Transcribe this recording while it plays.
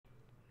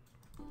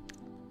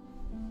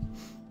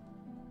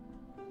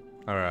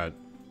Alright.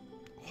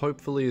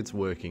 Hopefully it's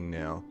working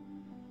now.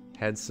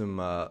 Had some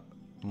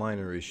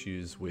minor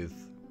issues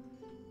with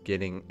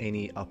getting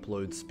any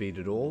upload speed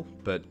at all,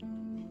 but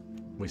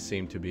we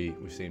seem to be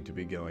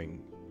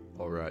going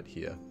alright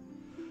here.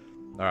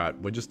 Alright,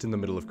 we're just in the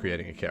middle of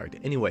creating a character.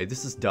 Anyway,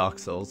 this is Dark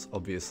Souls,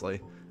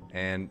 obviously,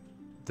 and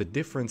the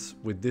difference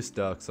with this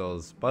Dark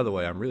Souls, by the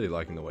way, I'm really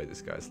liking the way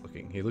this guy's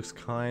looking. He looks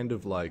kind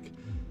of like,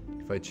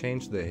 if I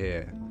change the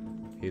hair,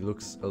 he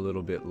looks a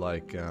little bit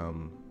like,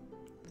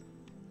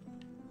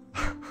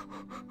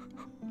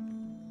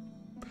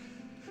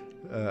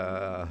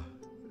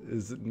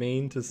 is it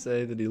mean to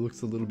say that he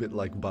looks a little bit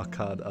like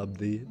Bakad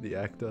Abdi, the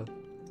actor?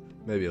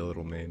 Maybe a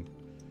little mean.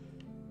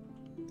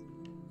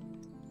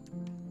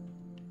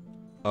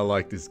 I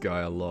like this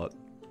guy a lot.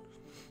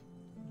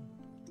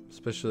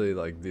 Especially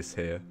like this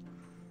hair.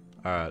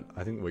 Alright,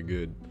 I think we're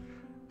good.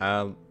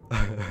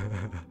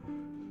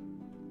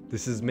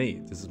 This is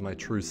me. This is my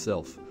true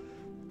self.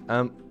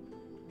 The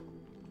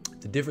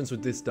difference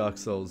with this Dark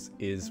Souls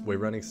is we're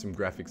running some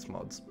graphics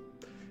mods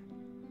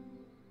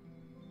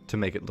to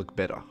make it look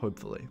better,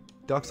 hopefully.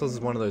 Dark Souls is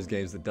one of those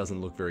games that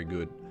doesn't look very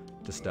good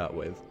to start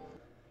with.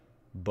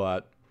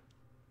 But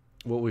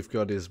what we've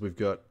got is we've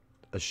got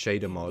a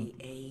shader mod The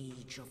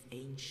age of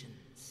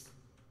ancients,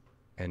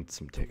 and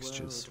some the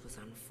textures. world was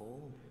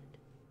unformed,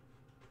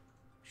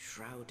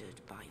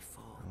 shrouded by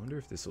fog. I wonder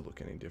if this will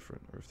look any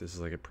different, or if this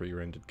is like a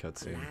pre-rendered A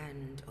cutscene.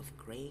 land of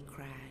grey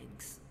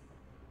crags,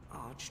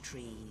 arch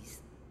trees,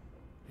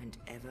 and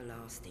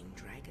everlasting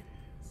dragons.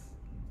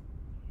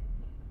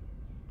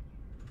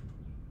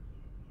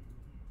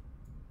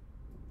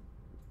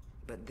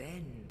 But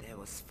then there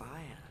was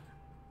fire,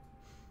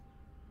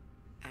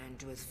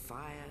 and with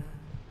fire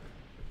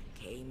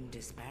came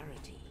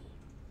disparity,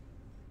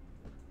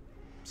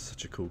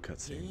 Such a cool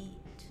cutscene.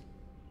 heat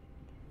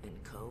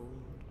and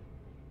cold,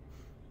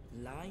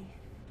 life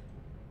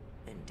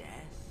and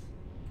death,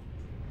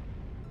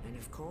 and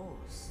of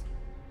course,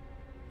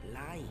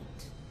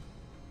 light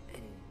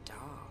and dark.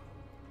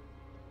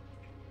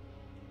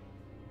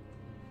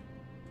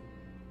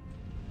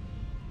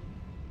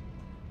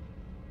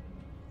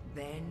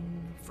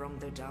 Then from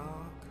the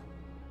dark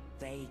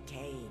they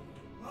came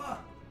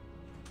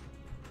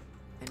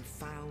and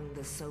found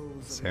the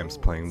souls of Sam's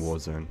playing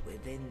lords Warzone.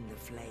 within the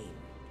flame.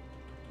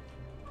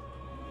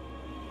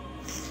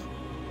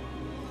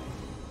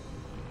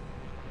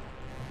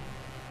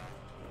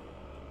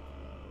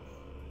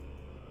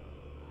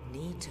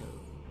 Nito,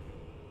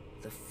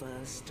 the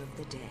first of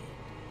the dead.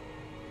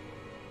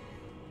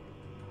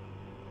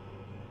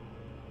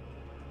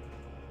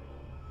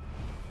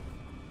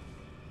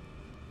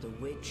 The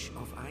Witch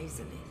of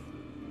Izalith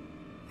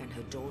and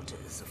her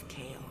daughters of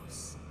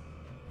Chaos.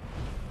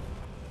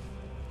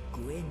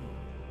 Gwyn,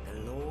 the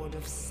Lord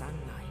of Sunlight,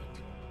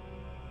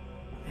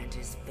 and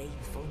his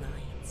faithful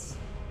knights.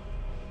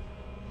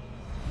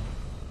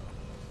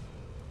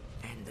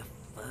 And the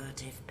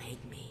furtive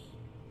pygmy,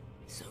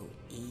 so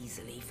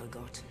easily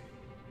forgotten.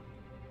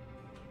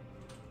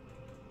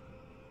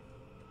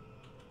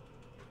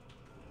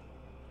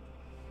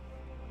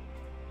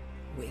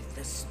 With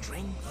the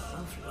strength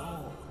of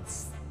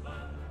lords,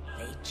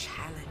 they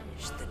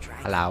challenged the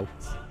dragons. Hello,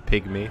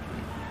 pygmy.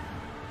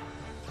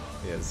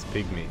 Yes,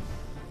 pygmy.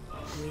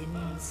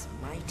 Gwyn's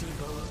mighty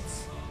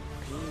bolts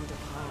peeled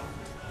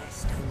apart their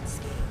stone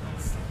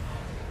scales.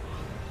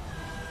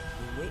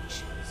 The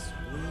witches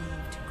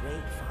weaved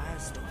great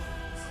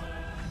firestorms.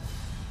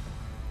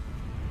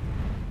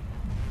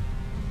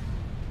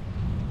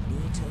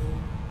 Nito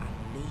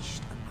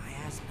unleashed a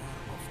miasma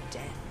of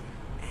death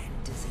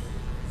and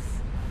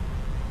disease.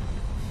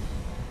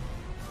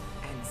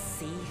 And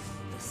Seath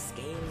the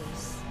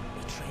Scaleless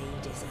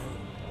betrayed his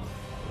own,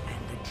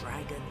 and the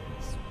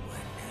dragons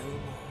were no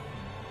more.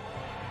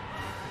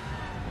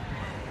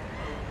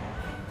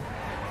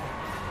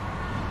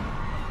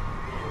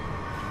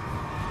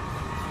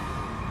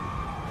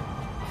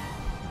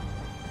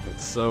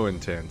 It's so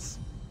intense.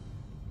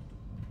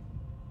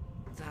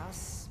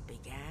 Thus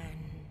began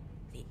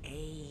the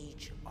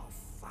Age of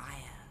Fire.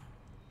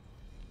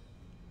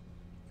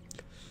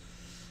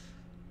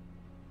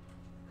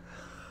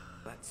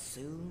 But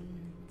soon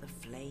the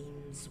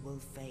flames will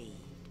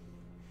fade,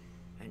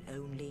 and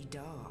only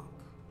dark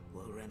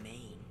will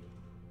remain.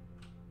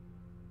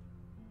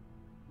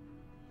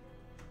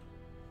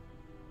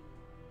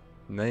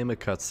 Name a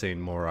cutscene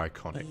more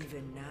iconic.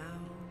 Even now,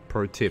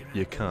 Pro tip, there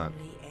you are can't.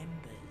 only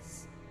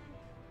embers.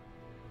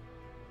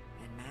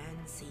 And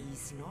man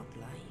sees not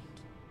light,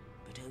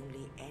 but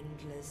only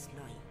endless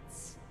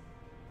nights.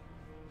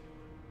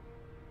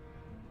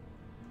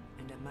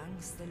 And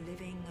amongst the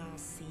living are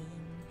seen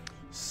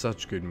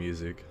Such good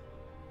music.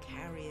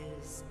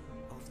 carriers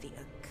of the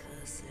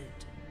accursed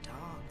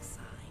dark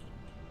side.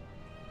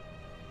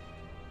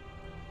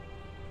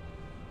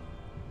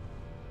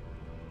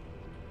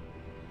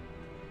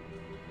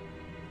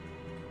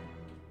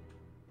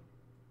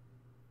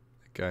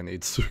 That guy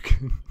needs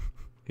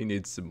he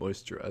needs some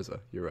moisturizer.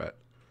 You're right.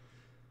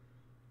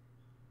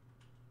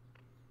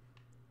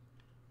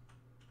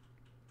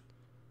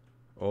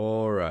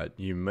 Alright. Alright,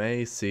 you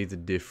may see the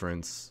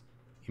difference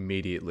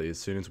immediately as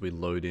soon as we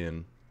load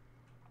in.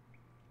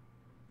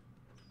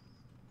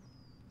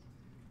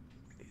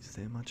 Is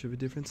there much of a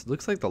difference? It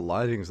looks like the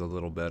lighting's a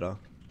little better.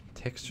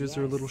 Textures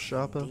are a little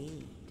sharper.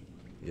 Indeed.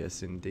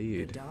 Yes, The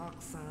indeed.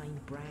 dark sign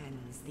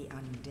brands the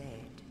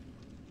undead.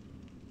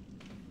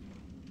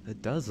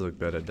 It does look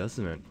better,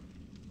 doesn't it?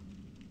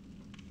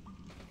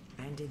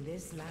 And in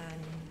this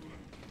land,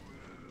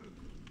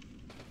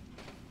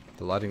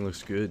 The lighting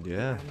looks good,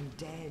 yeah.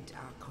 undead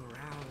are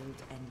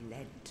corralled and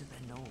led to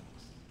the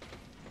north.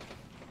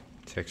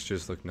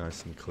 Textures look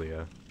nice and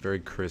clear. Very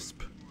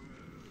crisp.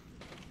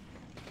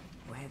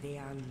 Where they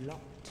are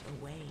locked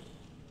away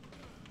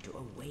to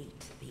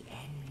await the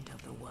end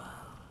of the world.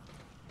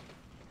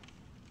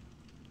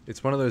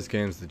 It's one of those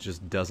games that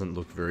just doesn't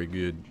look very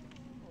good,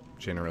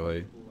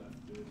 generally.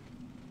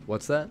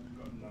 What's that?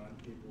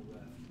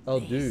 Oh,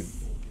 dude.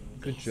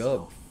 Good Is job.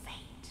 your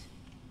fate.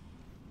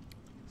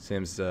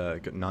 Sam's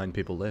got 9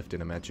 people left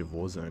in a match of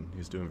Warzone.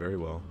 He's doing very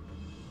well.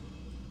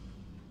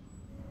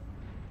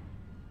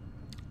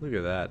 Look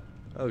at that.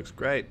 That looks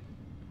great.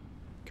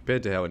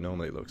 Compared to how it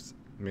normally looks.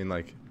 I mean,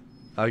 like,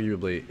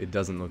 arguably, it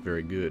doesn't look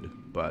very good,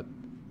 but...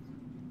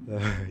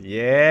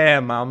 yeah,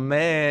 my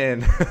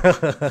man!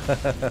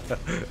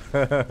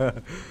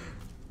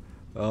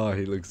 Oh,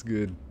 he looks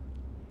good.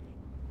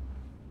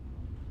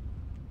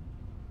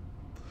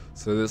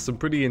 So there's some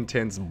pretty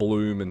intense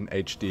bloom and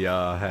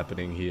HDR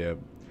happening here.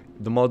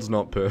 The mod's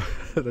not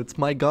That's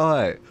my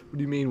guy. What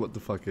do you mean, what the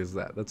fuck is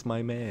that? That's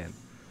my man.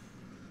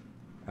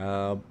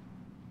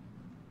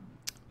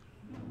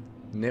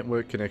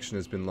 Network connection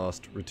has been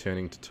lost.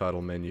 Returning to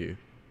title menu.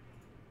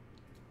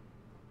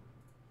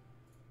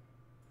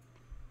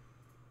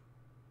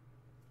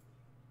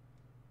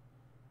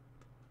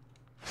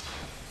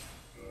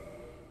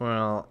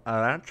 Well,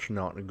 that's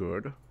not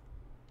good.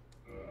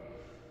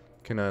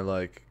 Can I,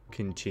 like,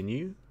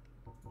 continue?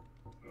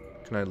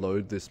 Can I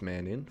load this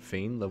man in?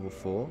 Fiend, level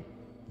 4.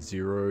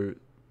 0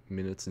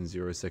 minutes and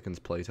 0 seconds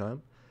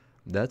playtime.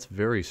 That's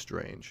very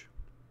strange.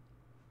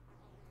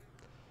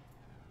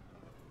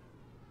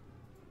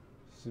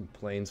 Some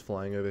planes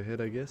flying overhead,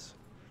 I guess.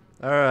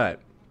 Alright.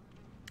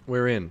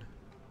 We're in.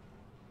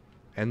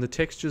 And the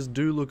textures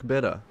do look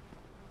better.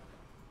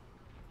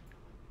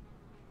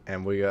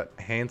 And we got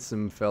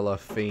handsome fella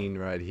Fiend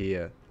right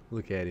here.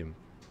 Look at him.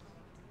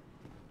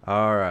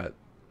 Alright.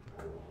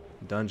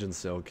 Dungeon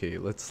cell key.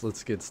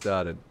 Let's get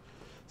started.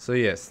 So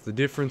yes, the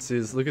difference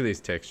is, look at these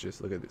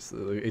textures. Look at this.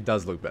 It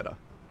does look better.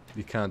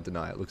 You can't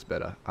deny it looks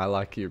better. I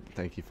like you.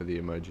 Thank you for the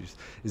emojis.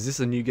 Is this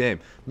a new game?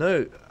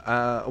 No.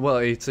 Well,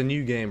 it's a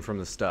new game from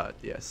the start.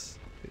 Yes,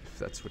 if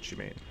that's what you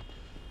mean.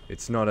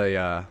 It's not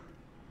a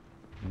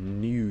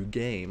new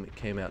game. It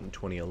came out in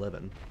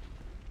 2011,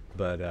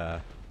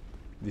 but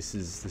this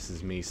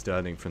is me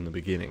starting from the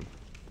beginning.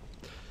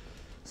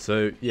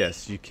 So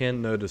yes, you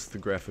can notice the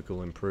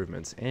graphical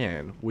improvements,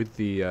 and with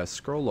the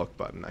scroll lock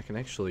button, I can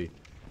actually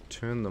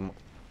turn them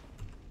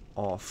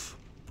off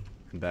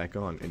and back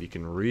on, and you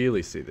can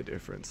really see the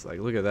difference. Like,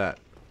 look at that.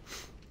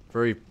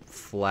 Very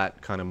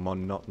flat, kind of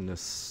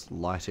monotonous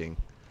lighting,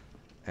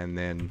 and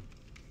then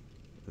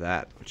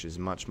that, which is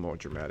much more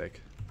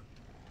dramatic.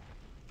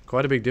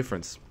 Quite a big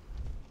difference.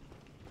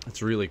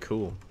 It's really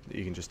cool that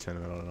you can just turn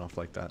it on and off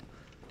like that.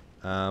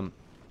 Jeez,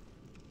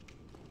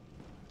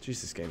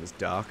 this game is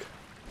dark.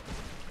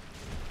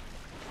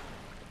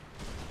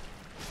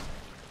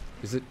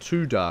 Is it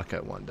too dark, I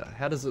wonder?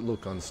 How does it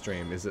look on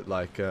stream? Is it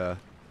like,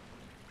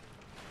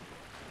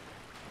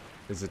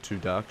 is it too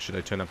dark? Should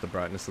I turn up the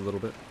brightness a little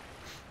bit?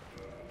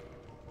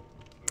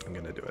 I'm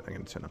gonna do it. I'm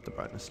gonna turn up the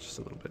brightness just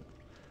a little bit.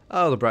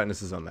 Oh, the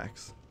brightness is on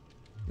max.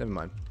 Never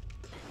mind.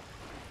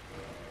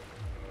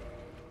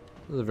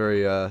 This is a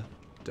very,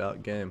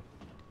 dark game.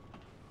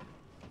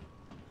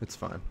 It's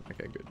fine.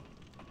 Okay, good.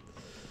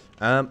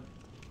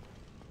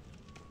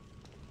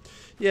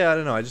 Yeah, I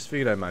don't know. I just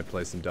figured I might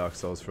play some Dark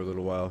Souls for a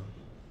little while.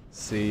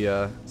 See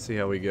how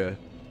we go.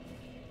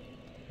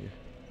 Yeah.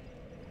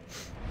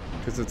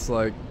 'Cause it's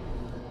like,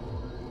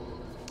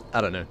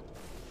 I don't know.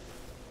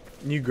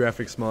 New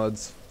graphics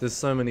mods. There's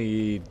so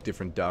many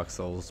different Dark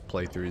Souls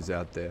playthroughs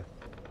out there.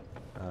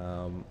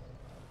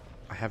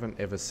 I haven't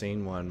ever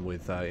seen one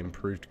with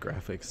improved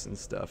graphics and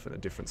stuff and a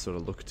different sort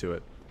of look to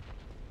it.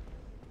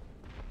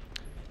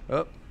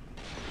 Oh.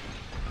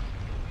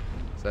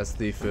 So that's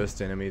the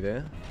first enemy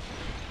there.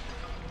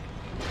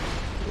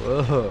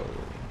 Whoa.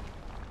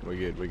 We're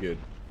good, we're good.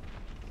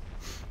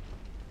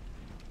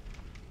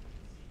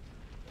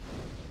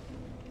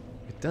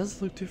 It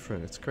does look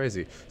different, it's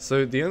crazy.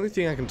 So the only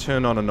thing I can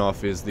turn on and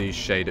off is the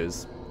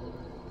shaders.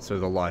 So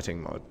the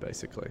lighting mod,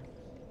 basically.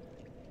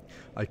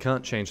 I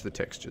can't change the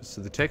textures.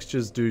 So the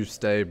textures do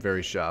stay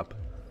very sharp.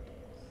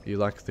 You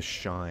like the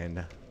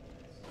shine.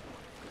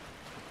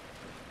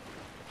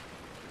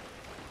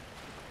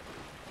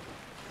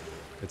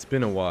 It's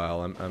been a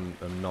while.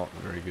 I'm not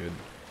very good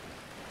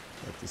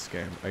at this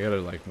game. I gotta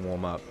like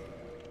warm up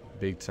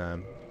big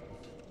time.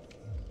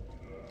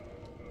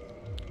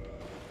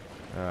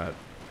 Alright.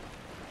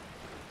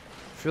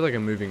 I feel like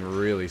I'm moving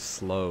really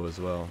slow as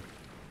well.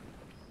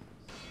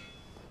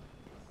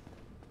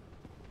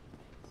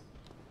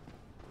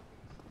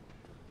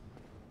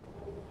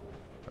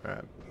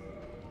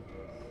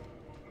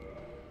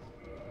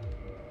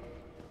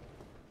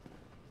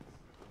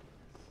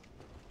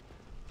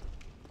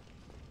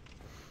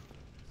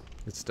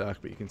 It's dark,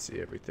 but you can see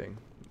everything.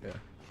 Yeah.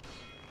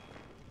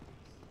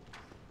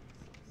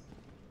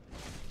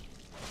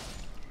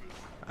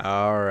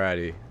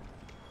 Alrighty.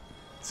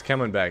 It's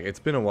coming back.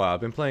 It's been a while.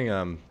 I've been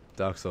playing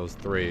Dark Souls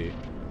 3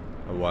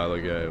 a while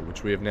ago,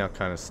 which we have now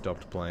kind of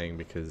stopped playing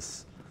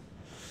because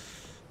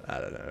I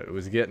don't know. It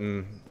was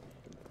getting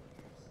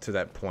to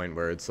that point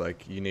where it's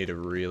like you need to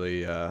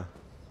really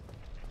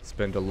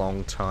spend a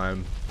long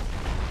time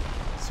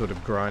sort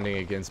of grinding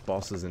against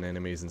bosses and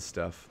enemies and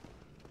stuff.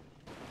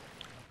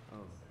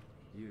 Oh,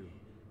 you.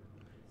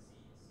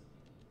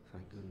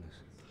 Thank goodness.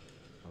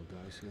 I'll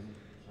die soon.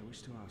 I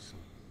wish to ask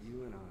some.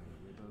 You and I,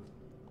 we're both...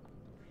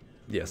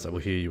 Yes, I will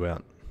hear you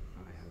out.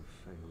 I have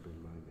failed in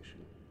my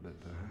mission, but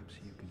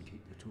perhaps you can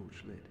keep the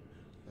torch lit.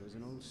 There is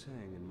an old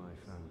saying in my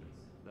family,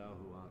 thou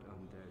who art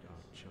undead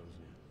art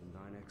chosen, and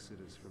thine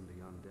exodus from the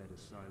undead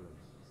asylum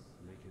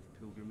maketh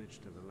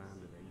pilgrimage to the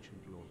land of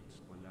ancient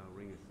lords, when thou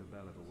ringeth the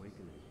bell of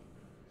awakening.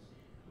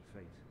 The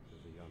fate of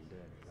the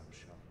undead thou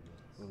shalt know.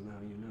 Well,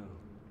 now you know.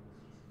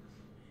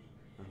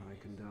 And I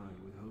can die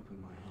with hope in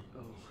my heart.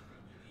 Oh,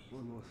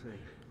 one more thing.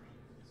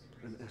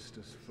 An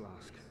Estus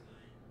flask.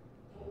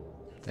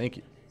 Thank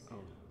you. Oh,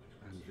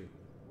 and Vic.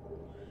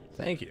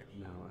 Thank you.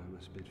 Now I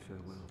must bid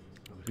farewell.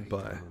 I would hate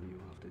Goodbye. to harm you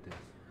after death.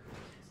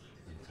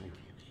 And thank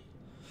you.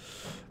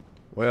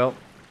 Well,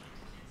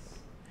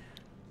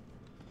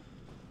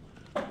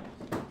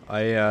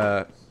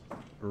 I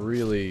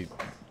really,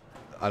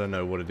 I don't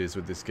know what it is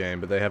with this game,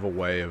 but they have a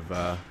way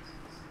of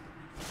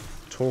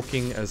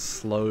talking as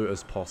slow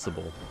as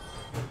possible.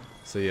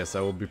 So yes, I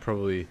will be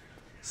probably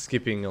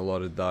skipping a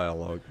lot of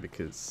dialogue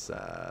because,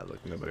 look,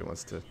 nobody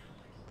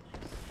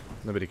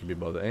can be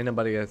bothered. Ain't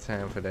nobody got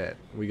time for that.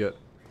 We got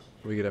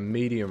a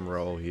medium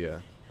roll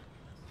here.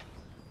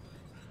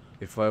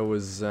 If I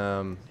was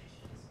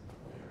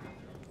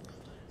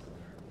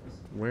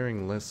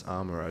wearing less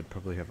armor, I'd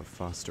probably have a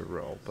faster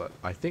roll, but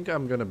I think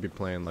I'm gonna be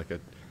playing like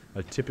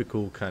a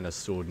typical kind of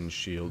sword and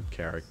shield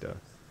character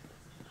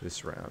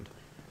this round.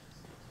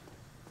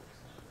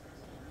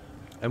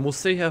 And we'll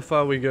see how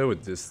far we go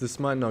with this. This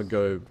might not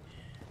go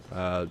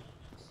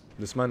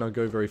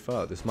very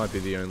far. This might be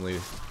the only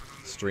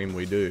stream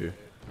we do.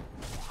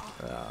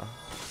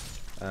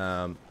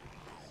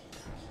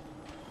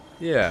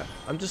 Yeah,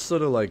 I'm just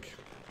sort of like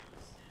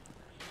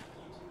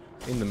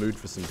in the mood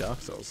for some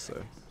Dark Souls,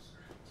 so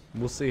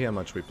we'll see how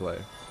much we play.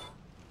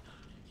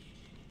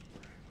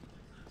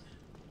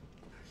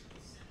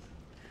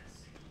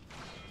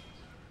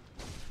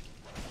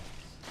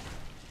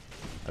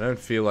 I don't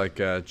feel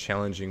like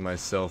challenging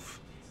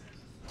myself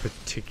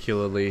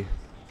particularly.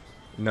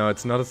 No,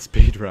 it's not a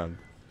speed run.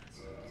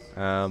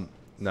 No,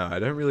 I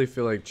don't really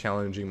feel like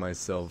challenging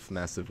myself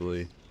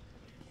massively.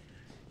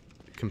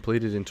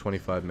 Completed in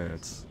 25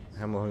 minutes.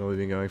 How long have we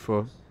been going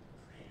for?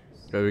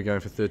 We've been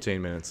going for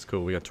 13 minutes.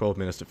 Cool, we got 12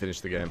 minutes to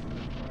finish the game.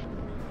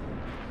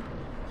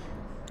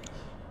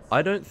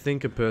 I don't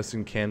think a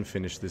person can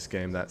finish this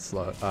game that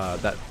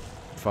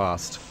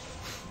fast.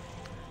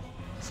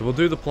 So we'll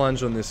do the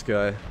plunge on this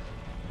guy.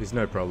 He's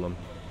no problem.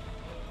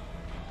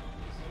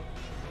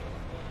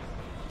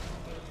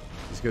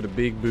 He's got a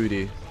big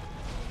booty.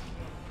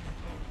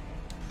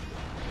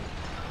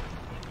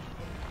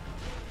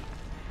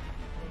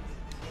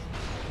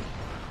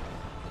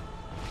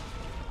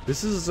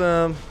 This is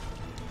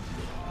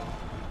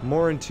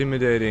more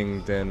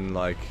intimidating than,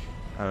 like,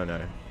 I don't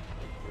know,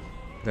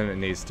 than it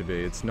needs to be.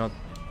 It's not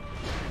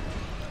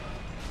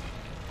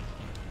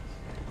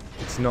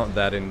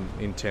that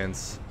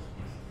intense.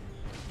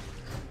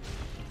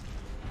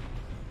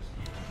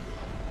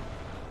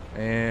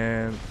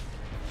 And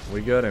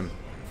we got him.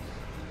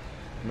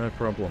 No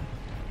problem.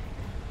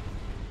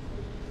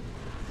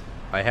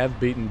 I have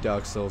beaten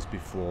Dark Souls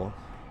before,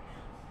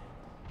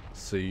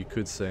 so you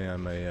could say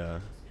I'm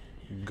a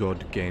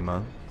god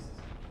gamer.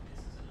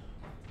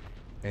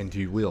 And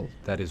you will.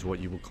 That is what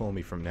you will call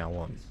me from now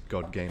on.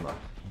 God gamer.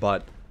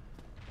 But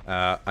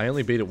I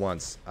only beat it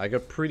once. I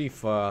got pretty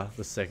far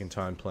the second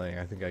time playing.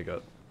 I think I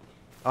got...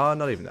 Oh,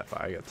 not even that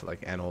far. I got to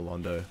like Anor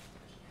Londo.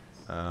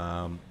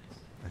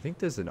 I think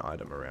there's an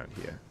item around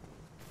here.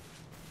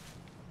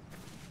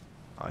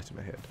 Item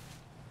ahead.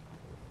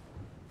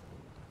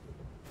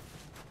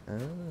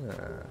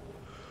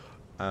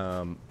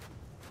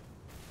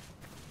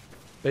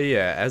 But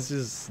yeah, as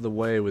is the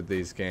way with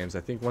these games,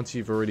 I think once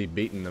you've already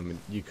beaten them,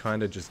 you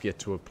kind of just get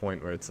to a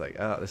point where it's like,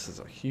 oh, this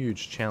is a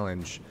huge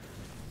challenge.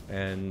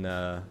 And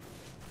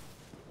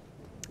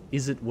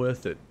is it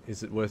worth it?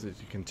 Is it worth it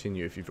to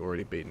continue if you've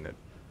already beaten it?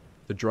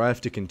 The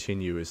drive to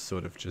continue is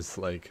sort of just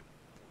like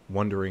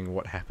wondering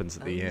what happens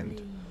at the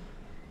end.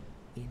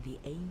 In the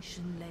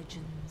ancient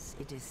legends,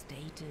 it is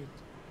stated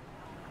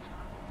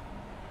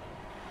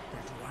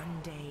that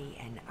one day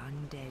an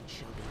undead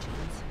shall be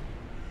chosen.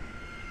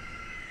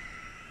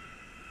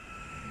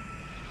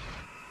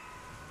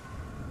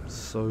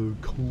 So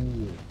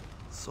cool.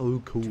 So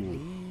cool. To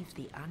leave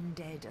the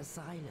undead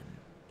asylum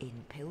in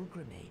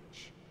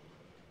pilgrimage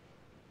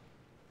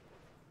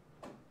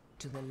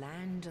to the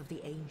land of the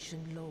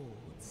ancient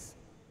lords.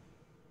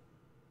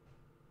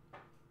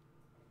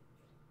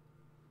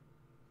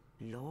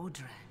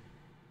 Lordran.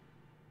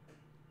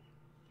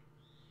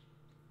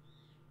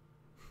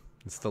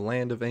 It's the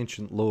land of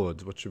ancient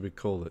lords. What should we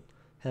call it?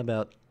 How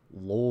about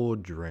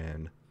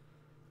Lordran?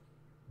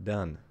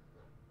 Done.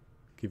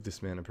 Give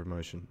this man a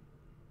promotion.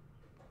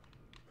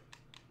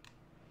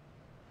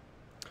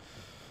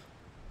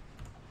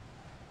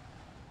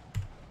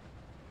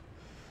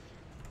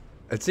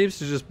 It seems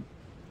to just...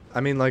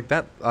 I mean, like,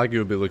 that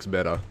arguably looks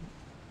better.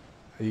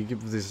 You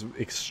give this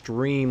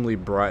extremely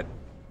bright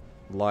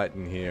light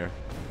in here.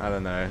 I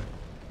don't know.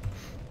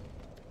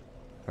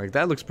 Like,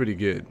 that looks pretty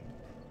good.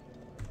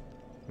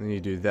 And then you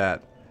do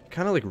that.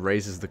 Kind of like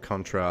raises the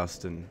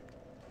contrast and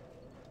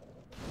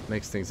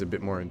makes things a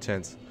bit more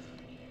intense.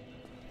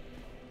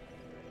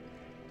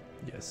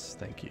 Yes,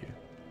 thank you.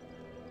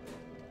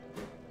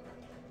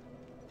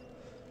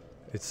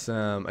 It's,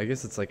 I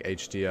guess it's like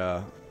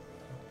HDR.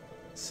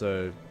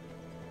 So,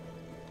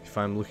 if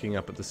I'm looking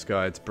up at the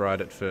sky, it's bright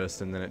at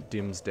first and then it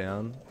dims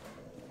down.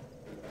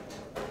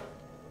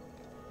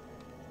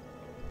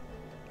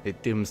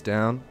 It dims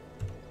down.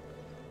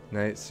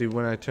 Now, see,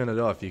 when I turn it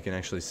off, you can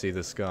actually see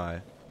the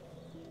sky.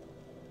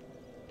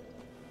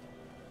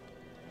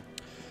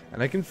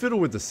 And I can fiddle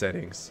with the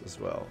settings as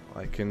well.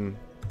 I can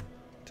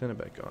turn it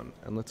back on.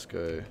 And let's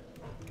go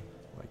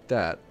like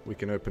that. We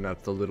can open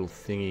up the little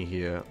thingy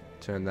here.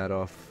 Turn that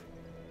off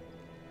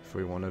if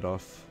we want it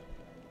off.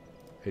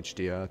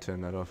 HDR,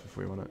 turn that off if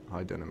we want it.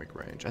 High dynamic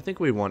range. I think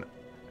we want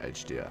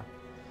HDR.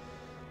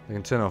 I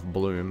can turn off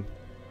bloom.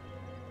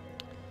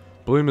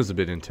 Bloom is a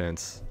bit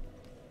intense.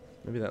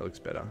 Maybe that looks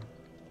better.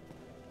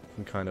 You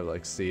can kind of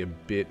like see a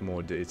bit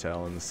more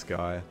detail in the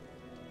sky.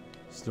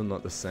 Still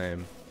not the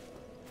same.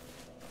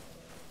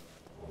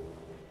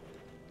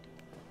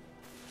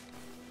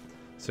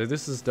 So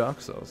this is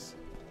Dark Souls.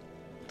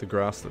 The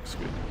grass looks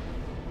good.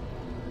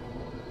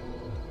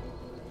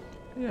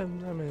 Yeah,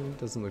 I mean, it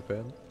doesn't look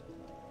bad.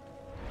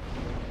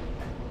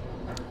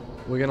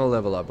 We're gonna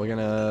level up.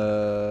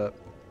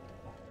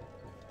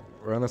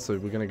 Honestly,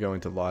 we're gonna go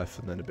into life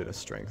and then a bit of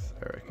strength,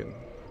 I reckon.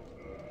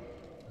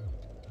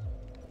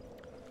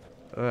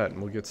 Alright,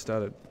 and we'll get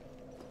started.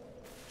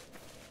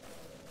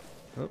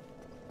 Oh.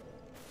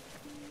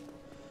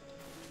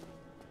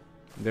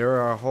 There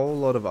are a whole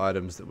lot of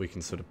items that we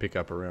can sort of pick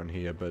up around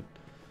here, but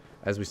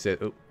as we said...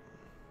 Oh.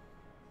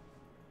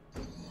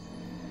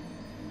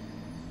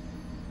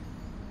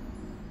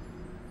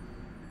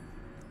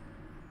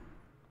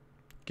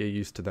 Get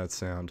used to that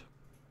sound.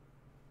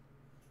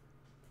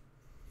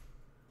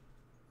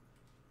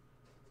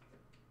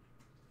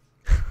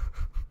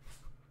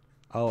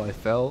 Oh, I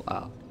fell?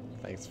 Ah,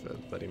 thanks for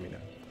letting me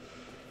know.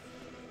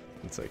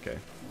 It's okay.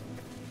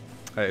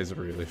 That is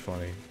really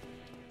funny.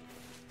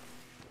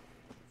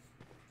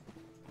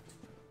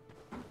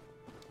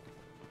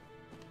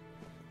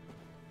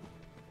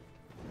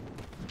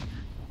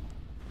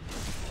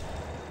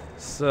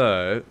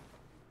 So...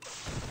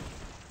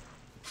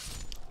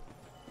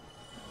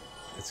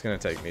 it's gonna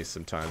take me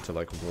some time to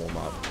like warm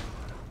up.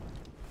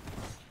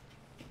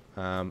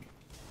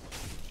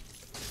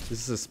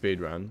 This is a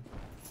speed run,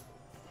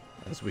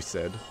 as we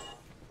said,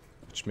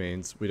 which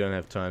means we don't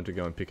have time to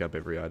go and pick up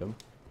every item.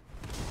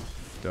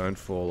 Don't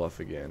fall off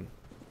again.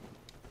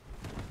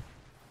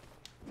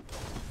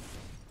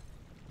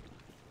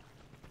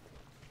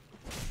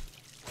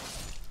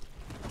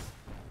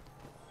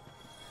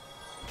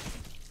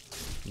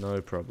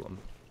 No problem.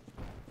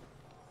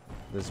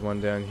 There's one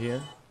down here.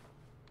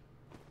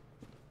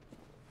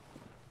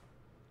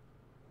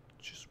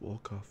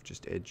 Walk off,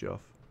 just edge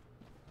off.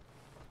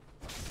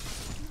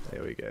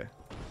 There we go.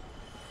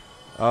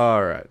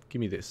 Alright, give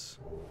me this.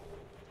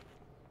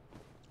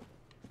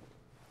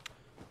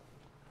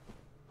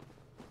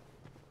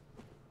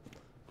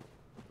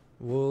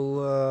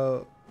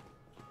 We'll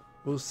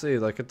see.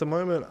 Like, at the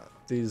moment,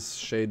 these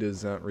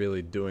shaders aren't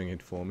really doing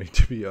it for me,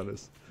 to be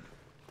honest.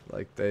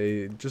 Like,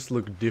 they just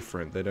look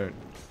different. They don't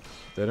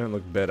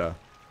look better.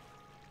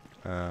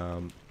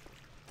 Oh,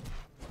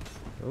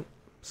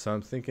 so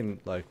I'm thinking,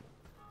 like,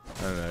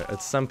 I don't know,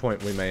 at some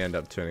point we may end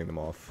up turning them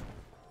off.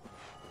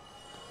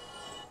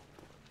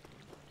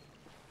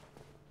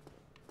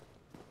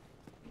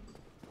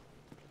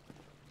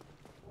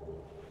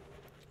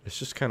 It's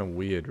just kind of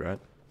weird, right?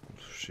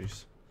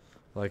 Jeez.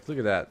 Like, look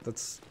at that.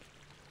 That's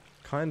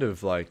kind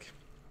of like...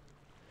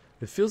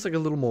 it feels like a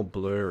little more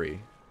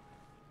blurry.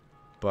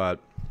 But...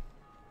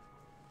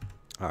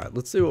 alright,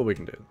 let's see what we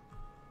can do.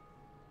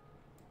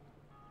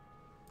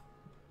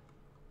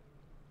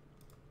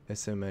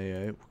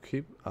 SMAA, we'll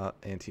keep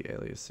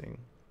anti-aliasing.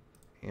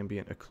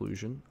 Ambient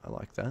occlusion, I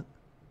like that.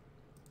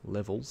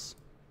 Levels,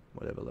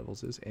 whatever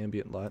levels is.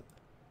 Ambient light.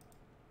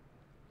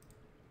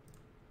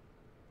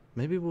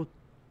 Maybe we'll...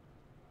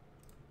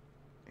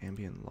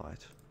 ambient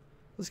light.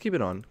 Let's keep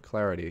it on.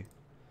 Clarity.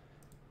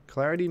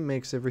 Clarity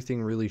makes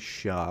everything really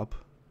sharp.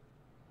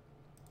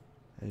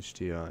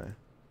 HDI.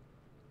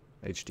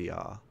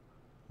 HDR.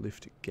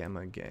 Lift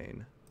gamma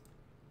gain.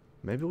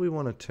 Maybe we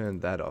want to turn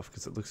that off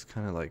because it looks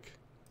kind of like...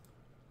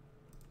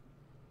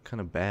 kind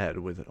of bad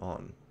with it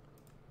on.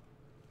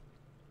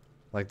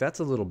 Like, that's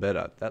a little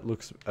better. That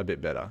looks a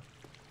bit better.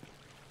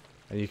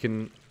 And you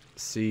can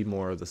see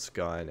more of the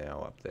sky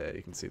now up there.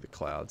 You can see the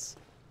clouds.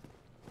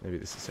 Maybe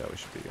this is how we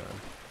should be going.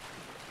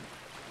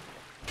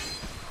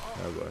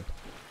 Oh boy.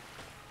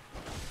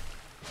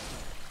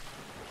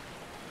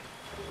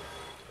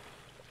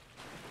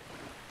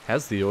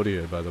 How's the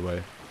audio, by the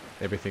way?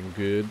 Everything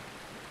good?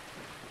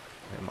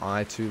 Am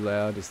I too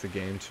loud? Is the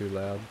game too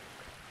loud?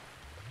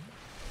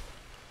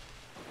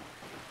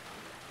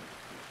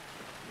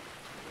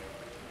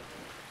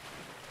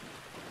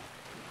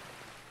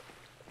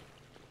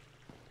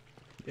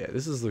 Yeah,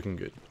 this is looking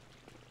good.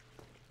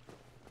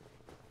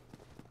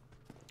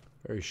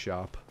 Very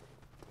sharp.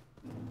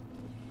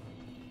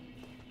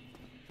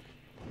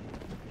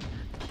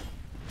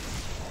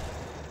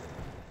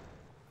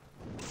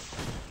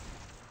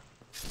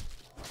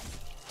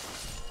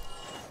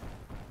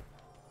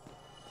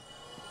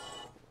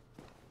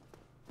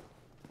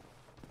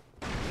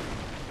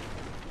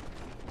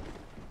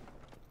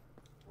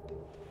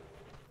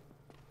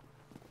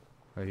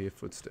 I hear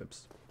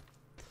footsteps.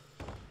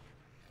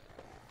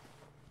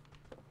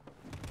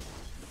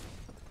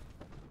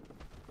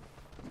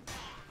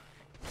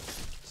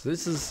 So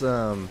this is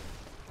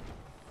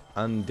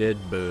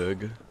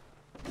Undeadburg.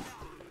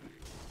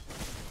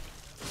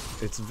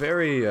 It's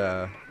very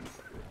well,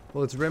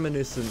 it's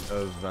reminiscent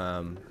of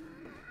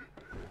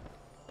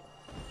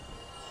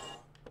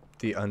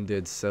the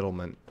undead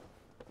settlement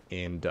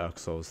in Dark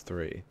Souls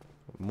 3.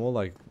 More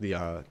like the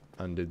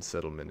undead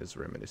settlement is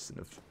reminiscent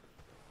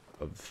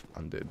of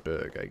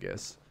Undeadburg, I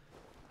guess.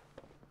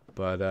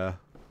 But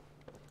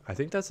I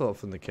think that's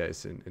often the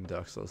case in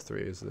Dark Souls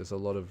 3, is there's a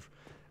lot of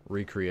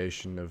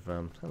recreation of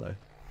hello.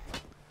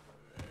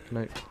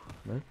 No.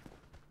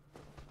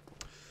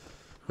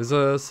 There's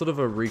a sort of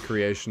a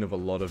recreation of a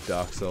lot of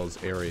Dark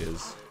Souls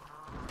areas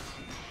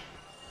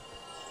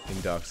in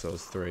Dark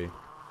Souls 3.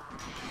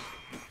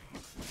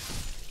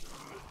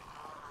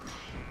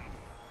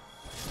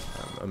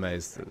 I'm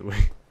amazed that we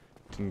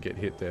didn't get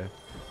hit there.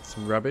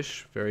 Some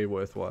rubbish, very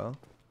worthwhile.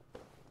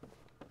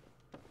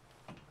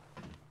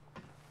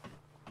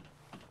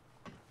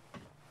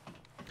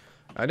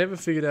 I never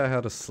figured out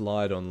how to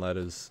slide on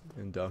ladders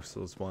in Dark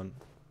Souls 1.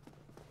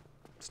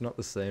 It's not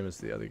the same as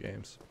the other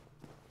games.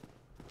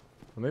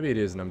 Or maybe it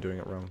is and I'm doing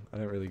it wrong. I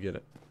don't really get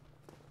it.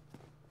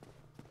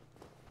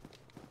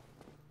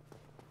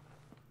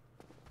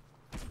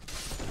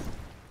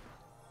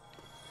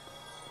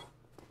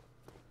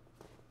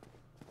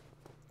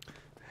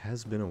 It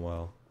has been a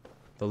while.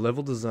 The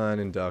level design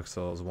in Dark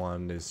Souls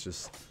 1 is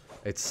just...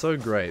 it's so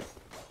great.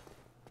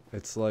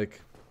 It's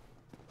like...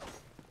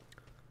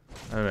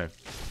 I don't know.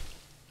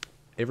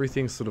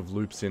 Everything sort of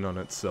loops in on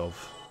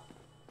itself.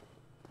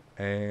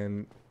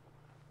 And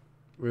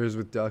whereas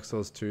with Dark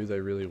Souls 2 they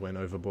really went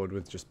overboard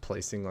with just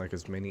placing like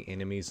as many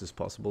enemies as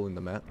possible in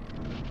the map.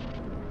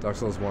 Dark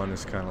Souls 1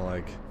 is kind of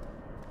like,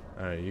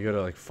 I don't know, you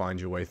gotta like find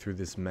your way through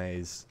this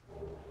maze.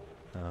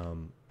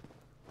 And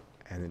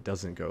it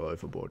doesn't go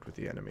overboard with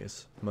the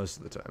enemies most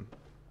of the time.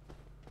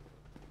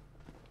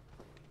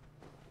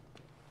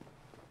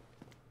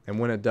 And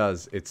when it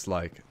does, it's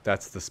like,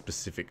 that's the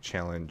specific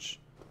challenge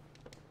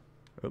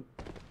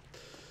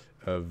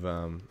of,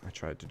 I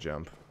tried to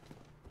jump.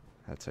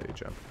 That's how you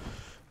jump.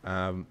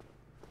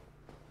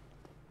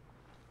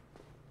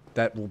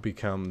 That will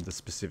become the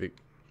specific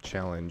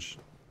challenge.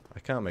 I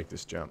can't make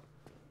this jump.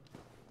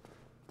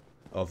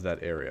 Of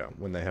that area,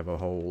 when they have a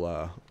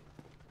whole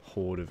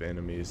horde of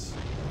enemies.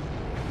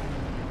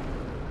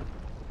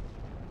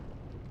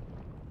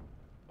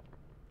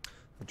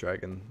 The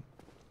dragon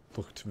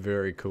looked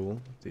very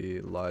cool.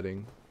 The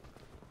lighting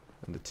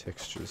and the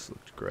textures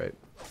looked great.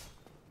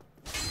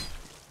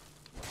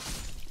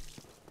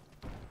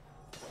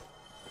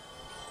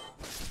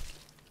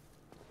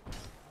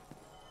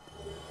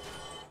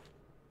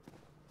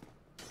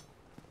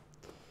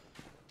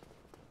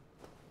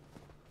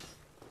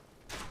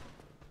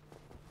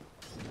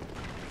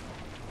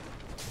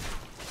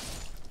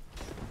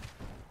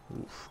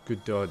 Oof,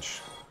 good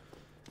dodge.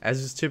 As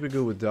is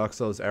typical with Dark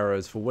Souls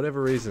arrows, for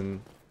whatever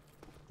reason,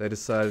 they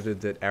decided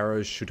that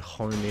arrows should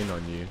hone in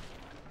on you.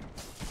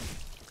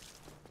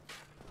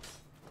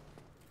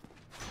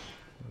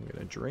 I'm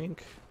gonna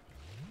drink.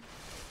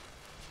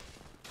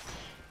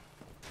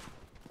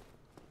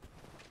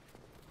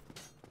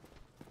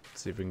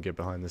 Let's see if we can get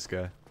behind this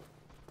guy.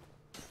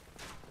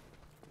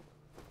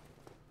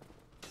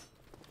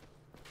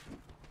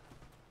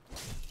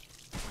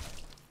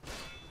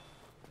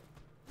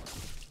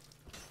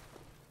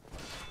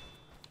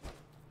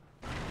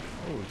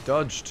 Oh, he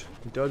dodged.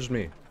 He dodged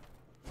me.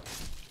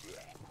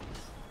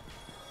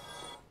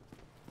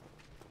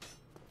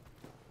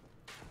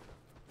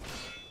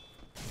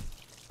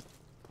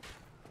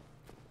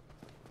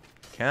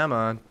 Come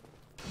on.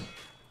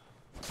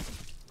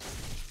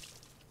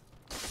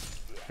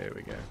 There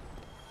we go.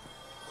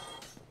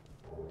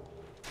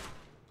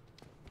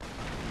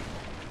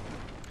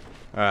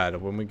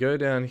 Alright, when we go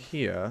down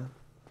here,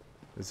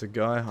 there's a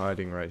guy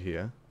hiding right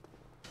here.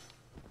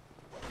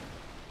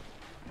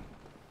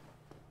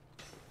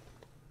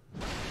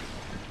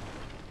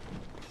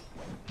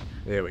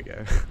 There we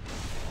go.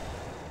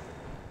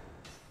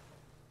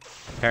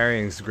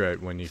 Parrying's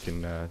great when you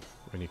can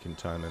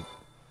time it.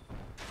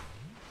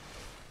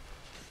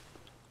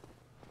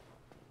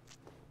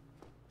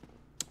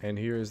 And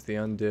here is the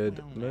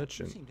undead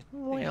merchant.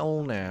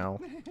 Well now.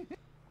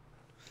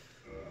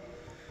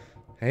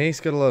 Hey,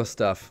 he's got a lot of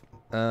stuff.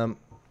 Purchase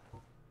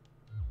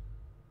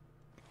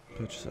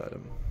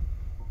item.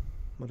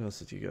 What else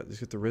did you got? He's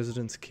got the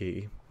residence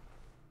key.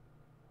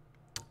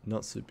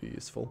 Not super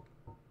useful.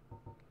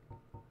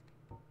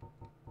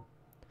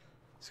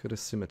 He's got a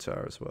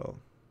scimitar as well.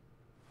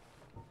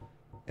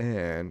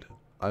 And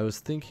I was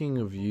thinking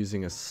of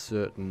using a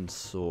certain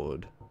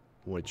sword,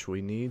 which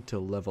we need to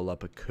level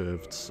up a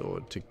curved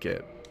sword to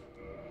get.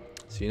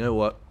 So you know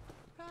what?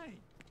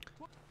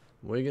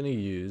 We're going to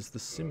use the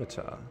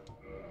scimitar.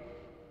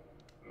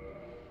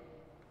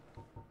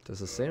 Does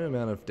the same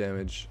amount of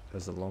damage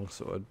as a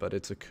longsword, but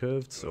it's a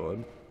curved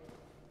sword.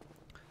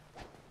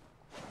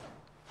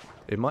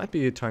 It might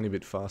be a tiny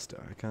bit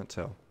faster, I can't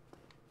tell.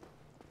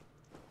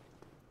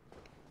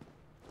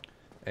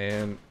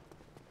 And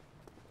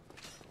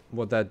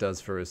what that does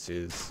for us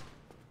is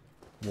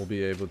we'll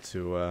be able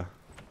to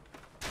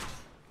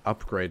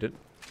upgrade it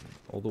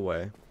all the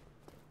way,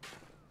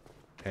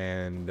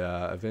 and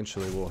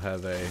eventually we'll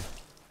have a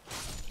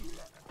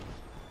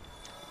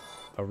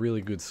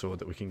really good sword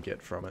that we can get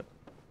from it.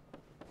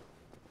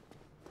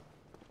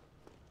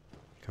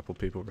 A couple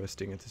people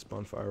resting at this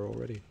bonfire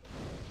already.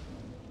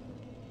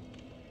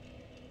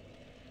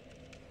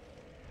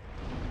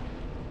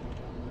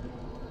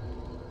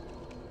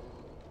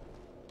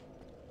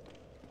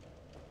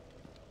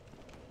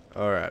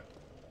 Alright.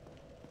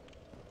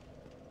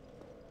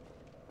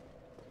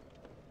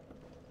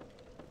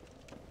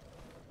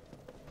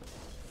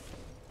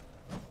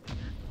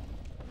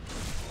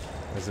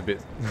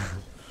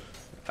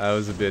 I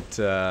was a bit,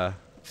 I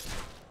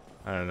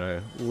don't know,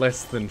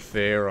 less than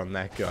fair on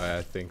that guy,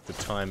 I think, the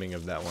timing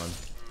of that one.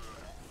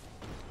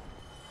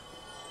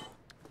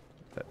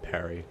 That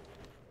parry.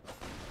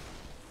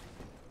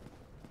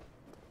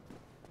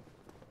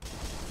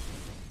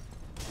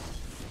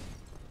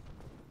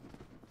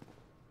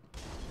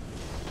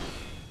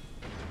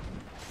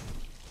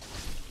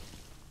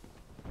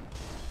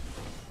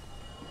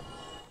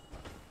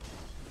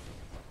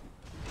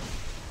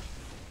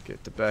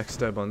 Get the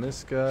backstab on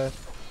this guy.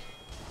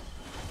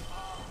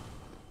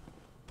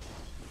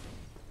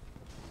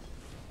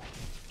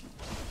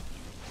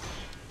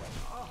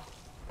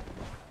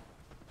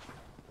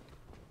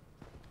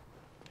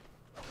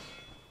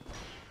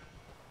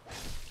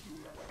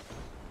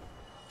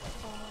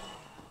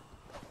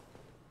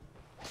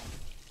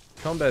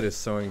 Combat is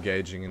so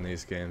engaging in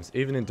these games.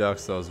 Even in Dark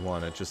Souls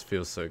 1, it just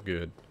feels so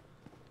good.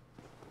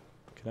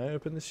 Can I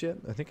open this yet?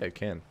 I think I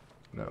can.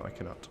 No, I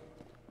cannot.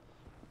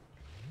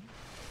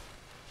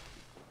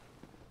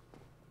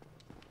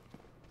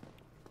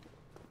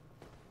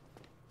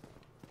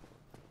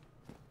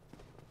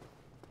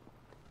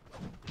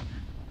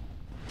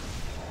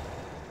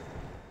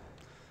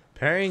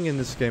 Parrying in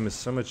this game is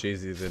so much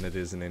easier than it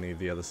is in any of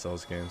the other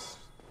Souls games.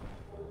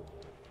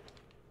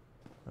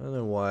 I don't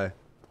know why.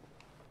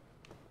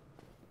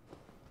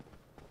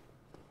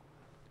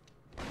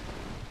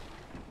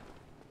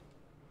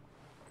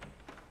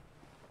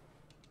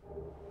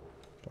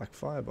 Black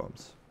fire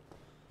bombs.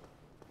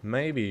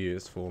 Maybe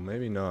useful,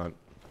 maybe not.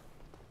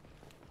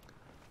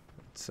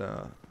 It's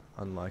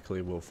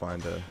unlikely we'll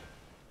find a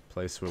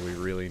place where we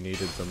really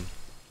needed them.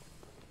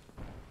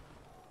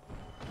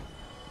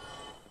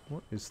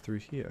 What is through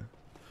here?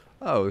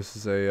 Oh, this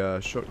is a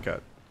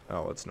shortcut.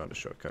 Oh, it's not a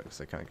shortcut because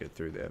I can't get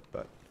through there,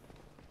 but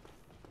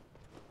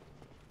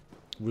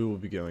we will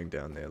be going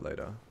down there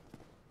later.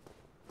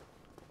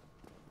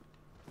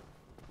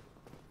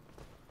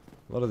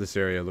 A lot of this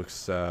area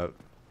looks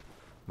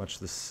much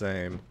the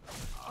same.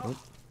 Oh,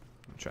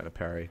 I'm trying to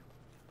parry.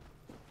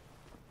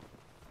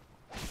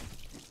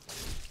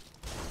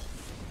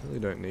 Really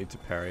don't need to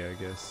parry, I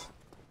guess.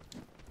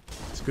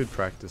 It's good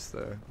practice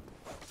though.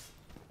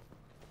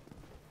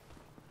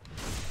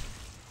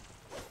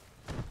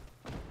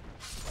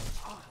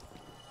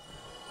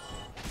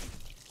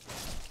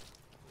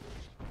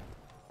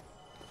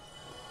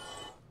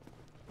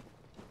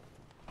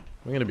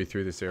 We're gonna be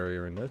through this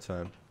area in no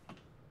time.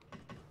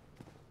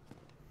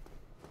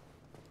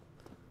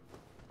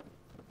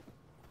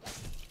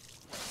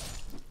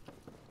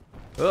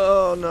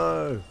 Oh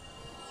no!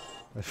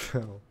 I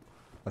fell.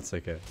 That's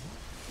okay.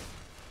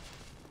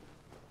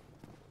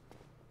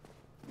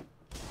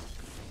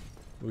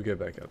 We'll go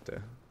back up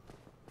there.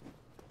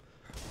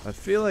 I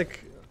feel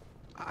like,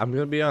 I'm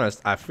gonna be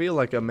honest, I feel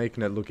like I'm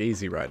making it look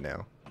easy right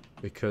now.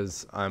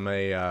 Because I'm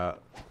a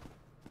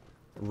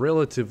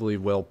relatively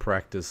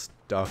well-practiced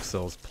Dark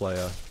Souls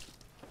player.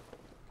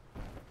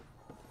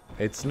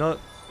 It's not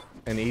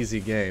an easy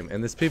game,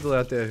 and there's people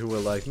out there who are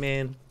like,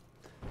 man,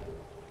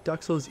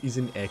 Dark Souls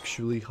isn't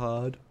actually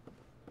hard.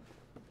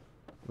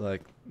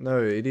 Like,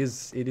 no, it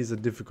is a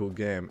difficult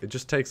game. It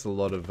just takes a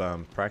lot of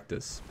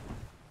practice.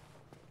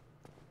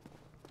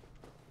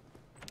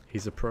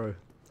 He's a pro.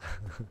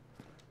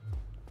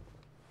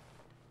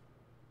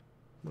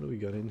 What do we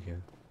got in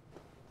here?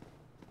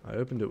 I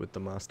opened it with the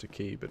master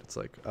key, but it's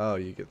like, oh,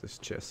 you get this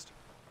chest.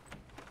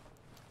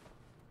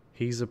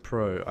 He's a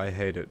pro. I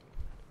hate it.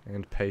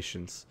 And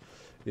patience.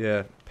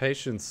 Yeah,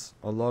 patience.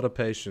 A lot of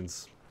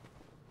patience.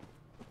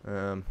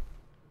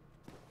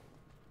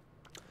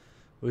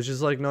 Which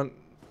is like not...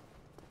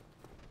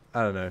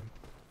 I don't know.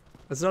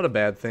 It's not a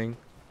bad thing.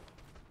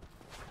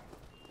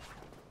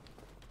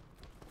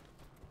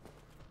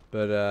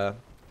 But,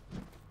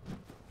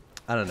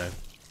 I don't know.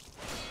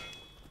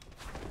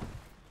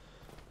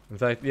 In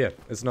fact, yeah,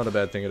 it's not a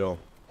bad thing at all.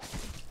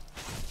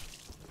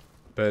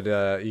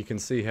 But, you can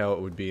see how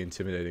it would be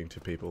intimidating to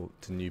people,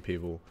 to new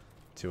people,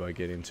 to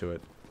get into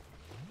it.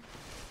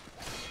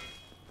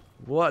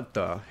 What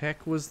the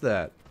heck was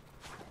that?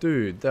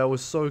 Dude, that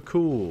was so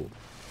cool.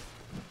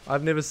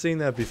 I've never seen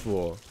that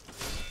before.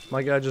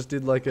 My guy just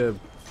did like a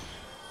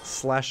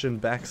slash and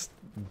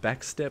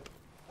backstep.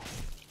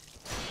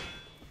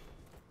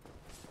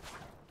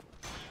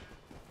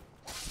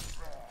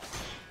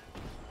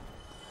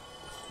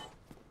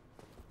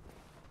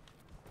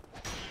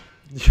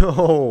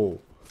 Yo!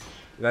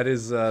 That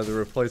is the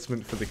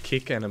replacement for the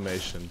kick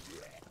animation.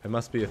 There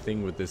must be a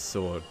thing with this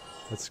sword.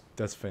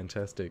 That's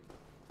fantastic.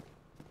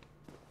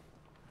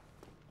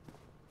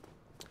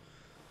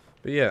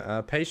 But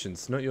yeah,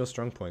 patience, not your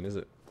strong point, is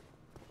it?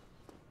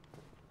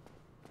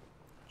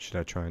 Should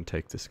I try and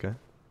take this guy?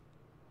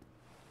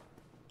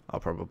 I'll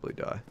probably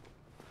die.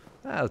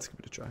 Let's give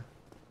it a try.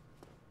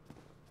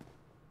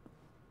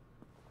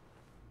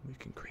 We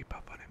can creep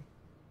up on him.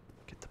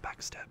 Get the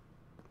backstab.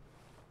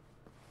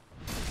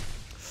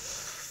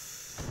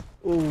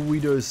 Oh, we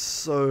do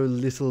so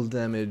little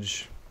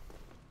damage.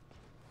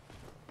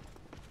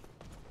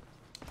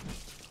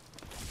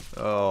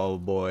 Oh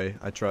boy,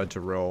 I tried to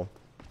roll.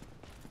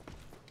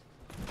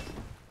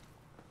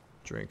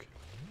 Drink.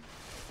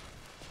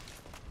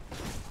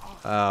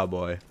 Ah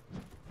boy.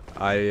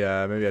 Maybe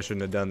I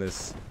shouldn't have done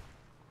this.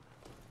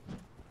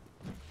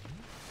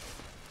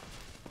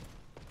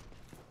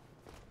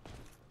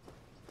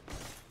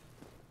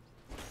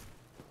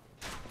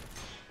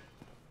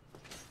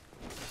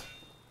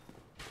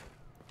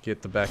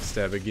 Get the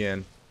backstab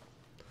again.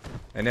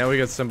 And now we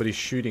got somebody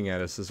shooting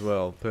at us as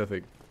well.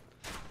 Perfect.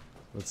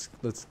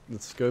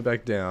 Let's go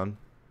back down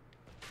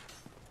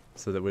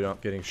so that we're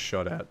not getting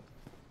shot at.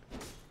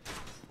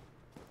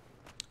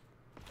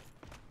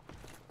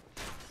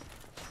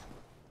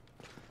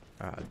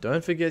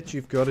 Don't forget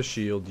you've got a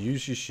shield.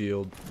 Use your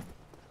shield.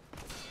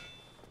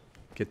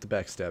 Get the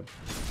backstab.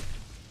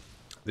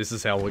 This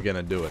is how we're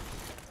gonna do it.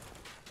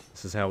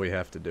 This is how we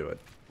have to do it.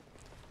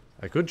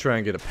 I could try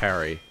and get a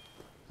parry.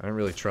 I don't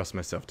really trust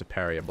myself to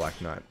parry a Black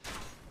Knight.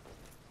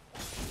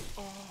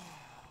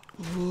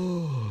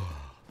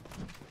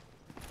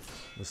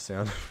 The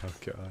sound of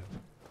our guy.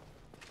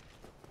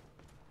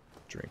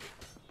 Drink.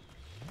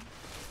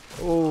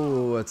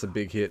 Oh, that's a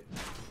big hit.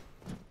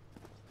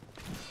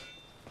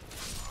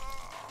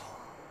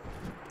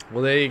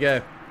 Well, there you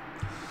go.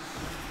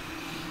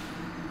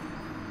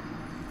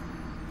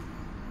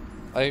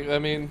 I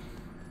mean,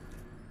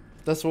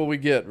 that's what we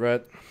get,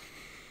 right?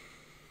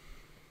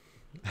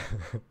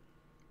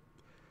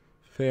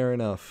 Fair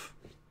enough.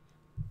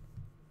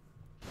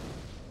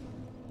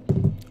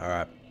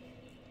 Alright.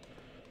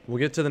 We'll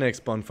get to the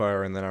next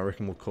bonfire and then I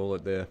reckon we'll call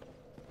it there.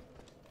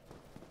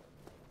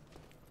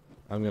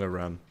 I'm gonna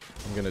run.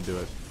 I'm gonna do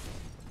it.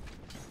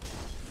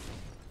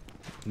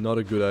 Not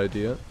a good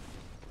idea.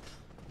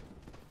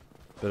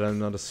 But I'm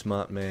not a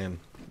smart man.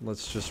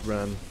 Let's just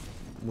run.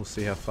 We'll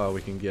see how far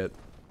we can get.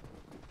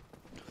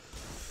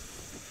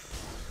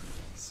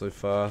 So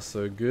far,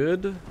 so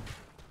good.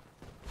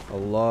 A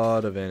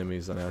lot of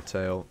enemies on our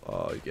tail.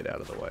 Oh, get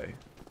out of the way.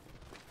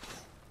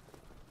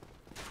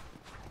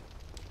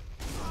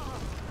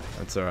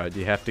 That's alright,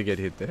 you have to get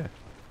hit there.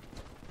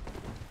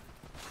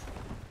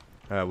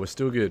 Alright, we're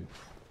still good.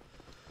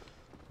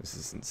 This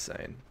is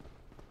insane.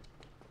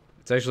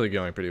 It's actually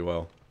going pretty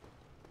well.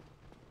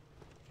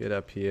 Get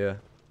up here.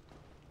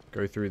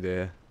 Go through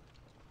there.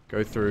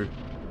 Go through.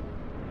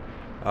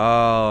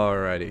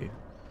 Alrighty.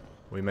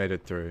 We made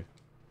it through.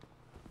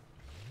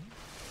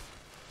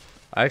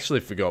 I actually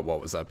forgot what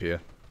was up here.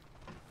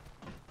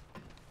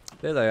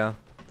 There they are.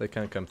 They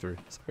can't come through.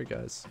 Sorry,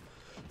 guys.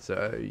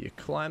 So, you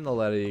climb the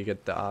ladder, you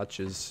get the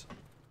archers.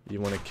 You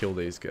want to kill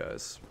these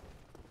guys.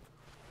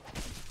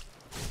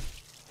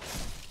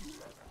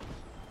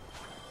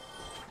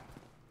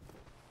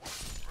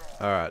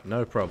 Alright,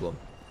 no problem.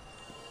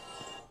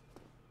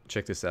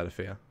 Check this out,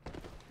 Afia.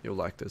 You'll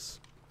like this.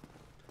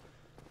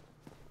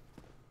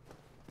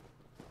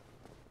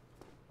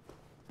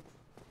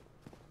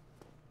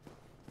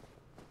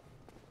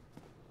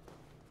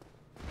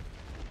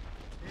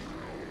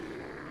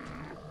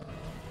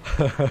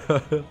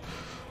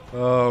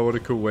 Oh, what a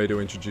cool way to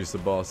introduce the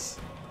boss.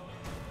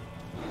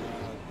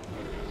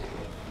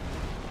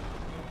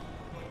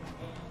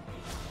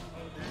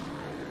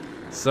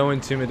 So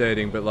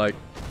intimidating, but like,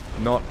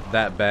 not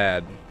that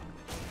bad.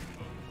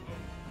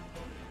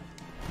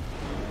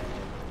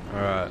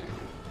 Alright.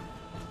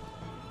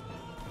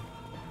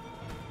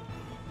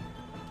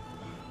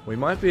 We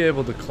might be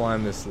able to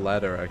climb this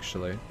ladder,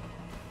 actually.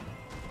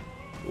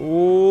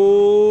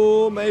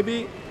 Ooh,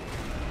 maybe?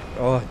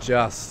 Oh,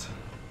 just.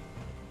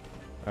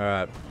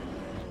 Alright.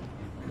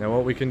 Now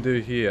what we can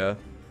do here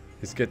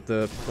is get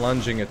the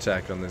plunging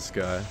attack on this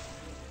guy,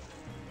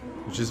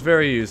 which is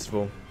very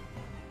useful.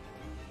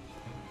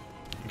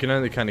 You can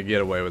only kind of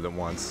get away with it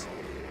once.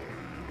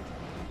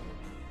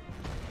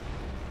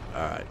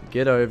 Alright,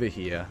 get over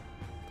here.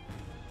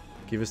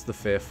 Give us the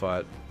fair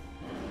fight.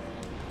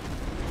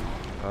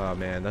 Oh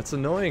man, that's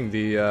annoying,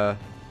 the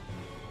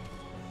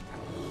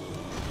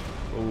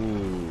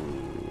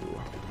ooh.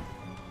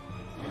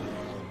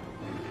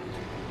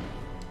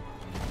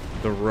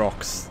 The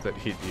rocks that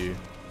hit you.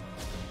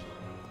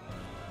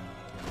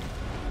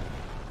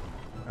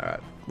 Alright,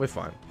 we're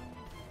fine.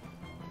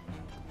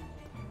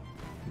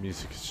 The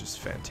music is just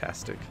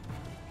fantastic.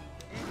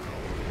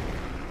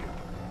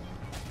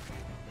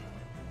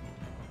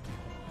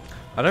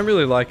 I don't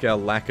really like our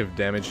lack of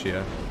damage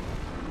here.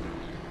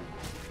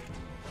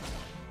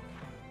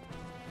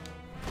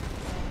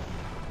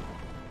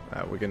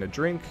 We're gonna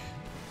drink.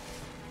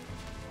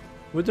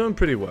 We're doing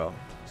pretty well.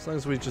 As long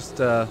as we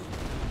just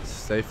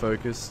stay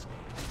focused,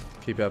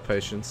 keep our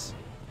patience,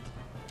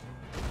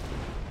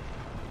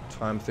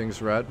 time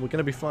things right, we're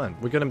gonna be fine.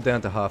 We got him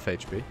down to half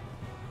HP.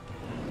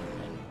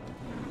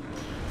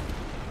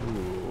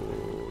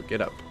 Ooh, get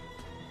up.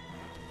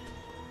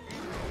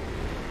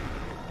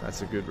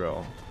 That's a good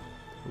roll.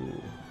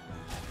 Ooh.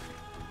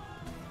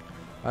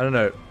 I don't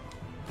know.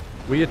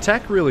 We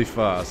attack really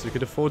fast. We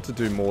could afford to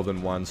do more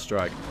than one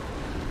strike.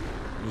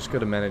 We just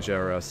gotta manage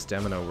our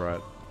stamina right.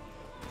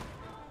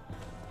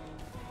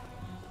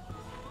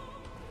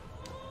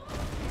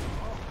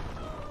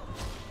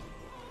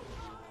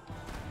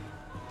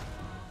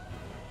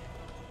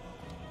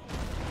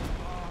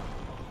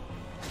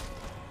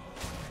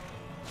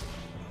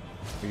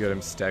 We got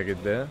him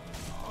staggered there.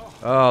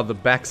 Oh, the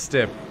back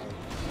step.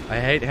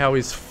 I hate how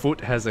his foot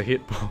has a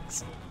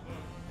hitbox.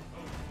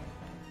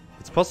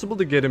 It's possible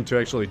to get him to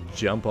actually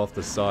jump off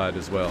the side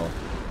as well.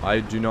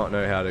 I do not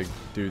know how to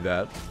do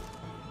that.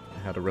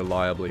 How to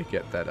reliably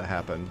get that to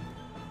happen.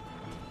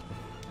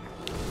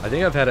 I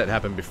think I've had it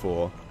happen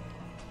before.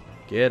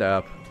 Get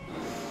up.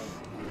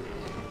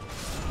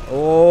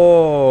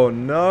 Oh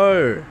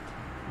no!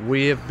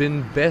 We have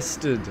been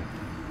bested.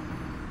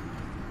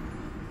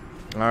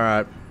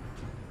 Alright.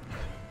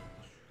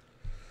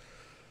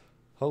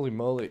 Holy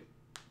moly.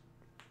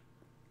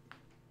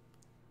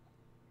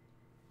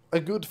 A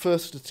good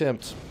first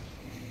attempt.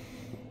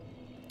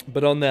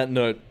 But on that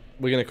note,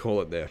 we're gonna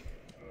call it there.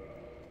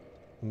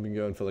 We've been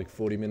going for like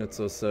 40 minutes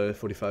or so,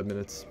 45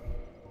 minutes.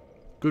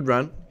 Good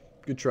run.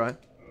 Good try.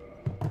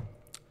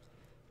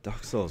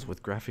 Dark Souls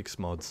with graphics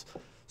mods.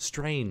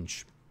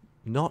 Strange.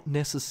 Not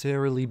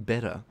necessarily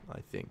better,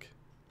 I think.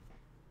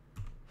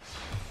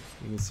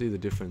 You can see the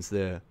difference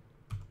there.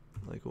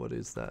 Like, what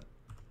is that?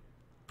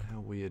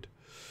 How weird.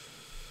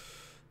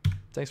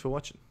 Thanks for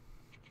watching.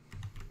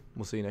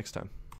 We'll see you next time.